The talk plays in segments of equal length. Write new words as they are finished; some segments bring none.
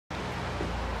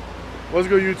What's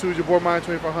good, YouTube? Your boy Mine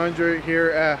 2400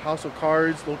 here at House of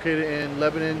Cards, located in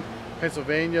Lebanon,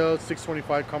 Pennsylvania,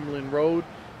 625 Cumberland Road.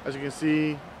 As you can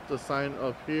see, the sign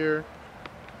up here.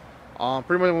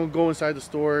 Pretty much I'm gonna go inside the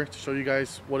store to show you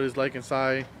guys what it's like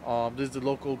inside. This is the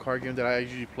local card game that I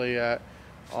usually play at.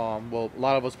 Well, a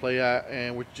lot of us play at,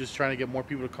 and we're just trying to get more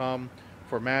people to come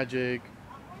for Magic,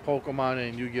 Pokemon,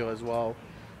 and Yu-Gi-Oh as well.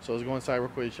 So let's go inside real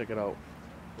quick and check it out.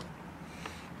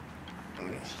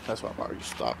 That's why I'm about to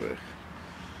stop it.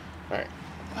 Alright.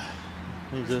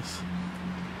 Who's this?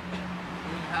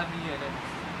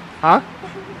 Huh?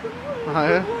 Oh,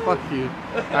 yeah? Fuck you.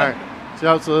 Alright.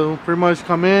 So pretty much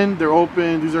come in, they're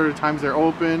open. These are the times they're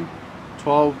open.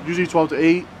 Usually 12 to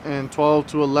 8 and 12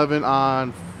 to 11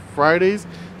 on Fridays,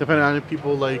 depending on if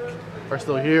people like are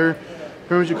still here.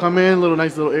 Pretty much you come in,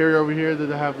 nice little area over here that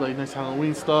they have like nice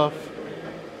Halloween stuff.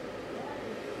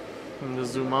 And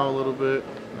just zoom out a little bit.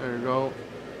 There you go.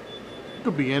 You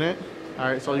could be in it.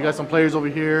 Alright, so you got some players over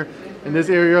here. In this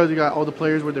area, you got all the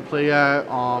players where they play at.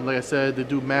 Like I said, they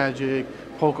do Magic,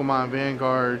 Pokemon,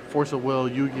 Vanguard, Force of Will,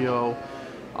 Yu-Gi-Oh.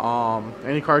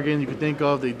 Any card game you can think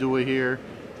of, they do it here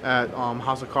at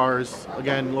House of Cards.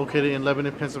 Again, located in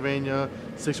Lebanon, Pennsylvania,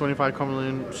 625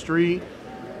 Cumberland Street.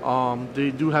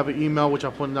 They do have an email, which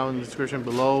I'll put down in the description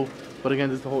below. But again,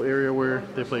 this is the whole area where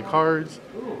they play cards.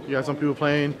 You got some people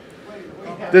playing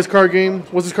this card game.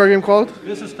 What's this card game called?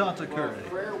 This is Tanta Curry.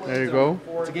 There you go.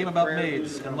 It's a game about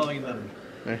maids and loving them.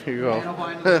 There you go.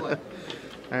 Alright,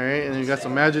 and then you got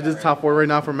some Magic. This is top 4 right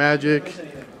now for Magic.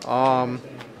 John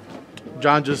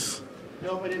just...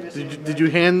 Did you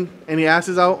hand any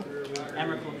asses out?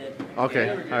 Emrakul did.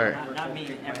 Okay, alright. Not me,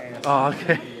 Emrakul. Oh,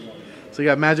 okay. So you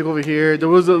got Magic over here. There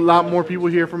was a lot more people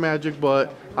here for Magic,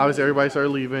 but obviously everybody started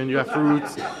leaving. You got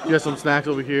fruits. You got some snacks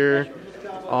over here.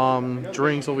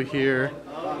 Drinks over here.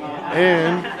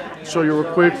 And show you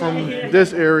real quick from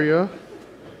this area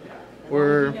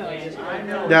where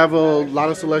they have a lot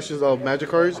of selections of Magic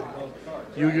cards,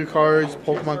 Yu-Gi-Oh cards,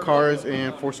 Pokemon cards,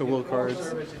 and Force of Will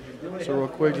cards. So real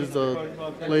quick, this is the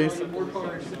place.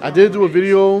 I did do a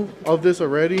video of this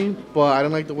already, but I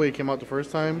didn't like the way it came out the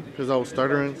first time because I was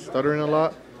stuttering a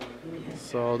lot.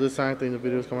 So this time I think the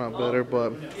video is coming out better.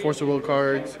 But Force of Will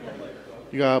cards,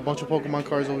 you got a bunch of Pokemon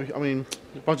cards over here. I mean,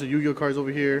 a bunch of Yu-Gi-Oh cards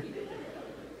over here.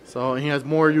 So he has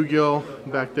more Yu-Gi-Oh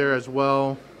back there as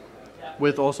well,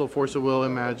 with also Force of Will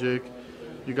and Magic.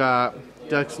 You got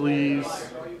deck sleeves,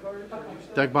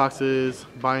 deck boxes,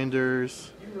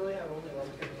 binders.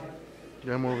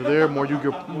 You got more over there, more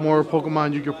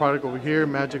Pokemon Yu-Gi-Oh product over here,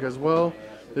 Magic as well.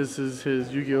 This is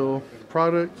his Yu-Gi-Oh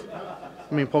product.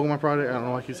 I mean Pokemon product. I don't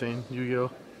know why I keep saying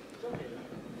Yu-Gi-Oh.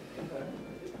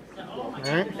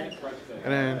 Alright.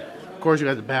 And then of course you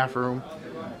got the bathroom.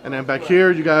 And then back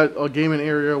here, you got a gaming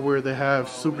area where they have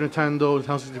Super Nintendo,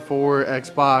 Nintendo 64,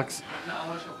 Xbox,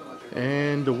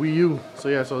 and the Wii U. So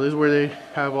yeah, so this is where they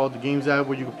have all the games at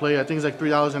where you can play. I think it's like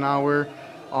 $3 an hour.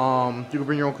 You can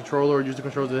bring your own controller or use the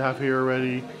controllers they have here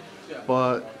already.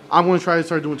 But I'm going to try to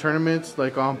start doing tournaments,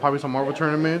 like probably some Marvel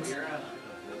tournaments.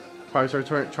 Probably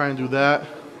start trying to do that.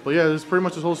 But yeah, this is pretty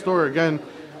much this whole store. Again,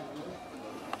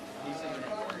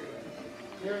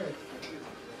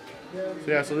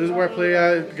 so yeah, so this is where I play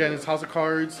at. Again, it's House of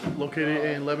Cards, located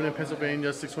in Lebanon,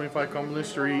 Pennsylvania, 625 Cumberland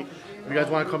Street. If you guys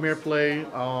want to come here and play,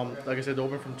 like I said, they're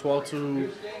open from 12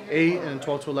 to 8 and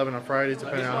 12 to 11 on Fridays,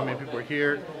 depending on how many people are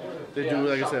here. They do,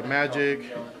 like I said,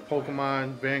 Magic,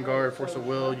 Pokemon, Vanguard, Force of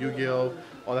Will, Yu-Gi-Oh,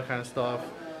 all that kind of stuff.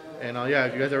 And yeah,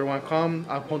 if you guys ever want to come,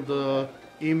 I'll put the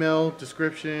email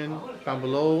description down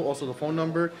below, also the phone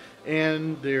number,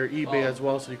 and their eBay as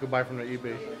well, so you can buy from their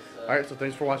eBay. Alright, so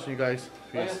thanks for watching, you guys.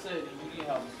 Peace.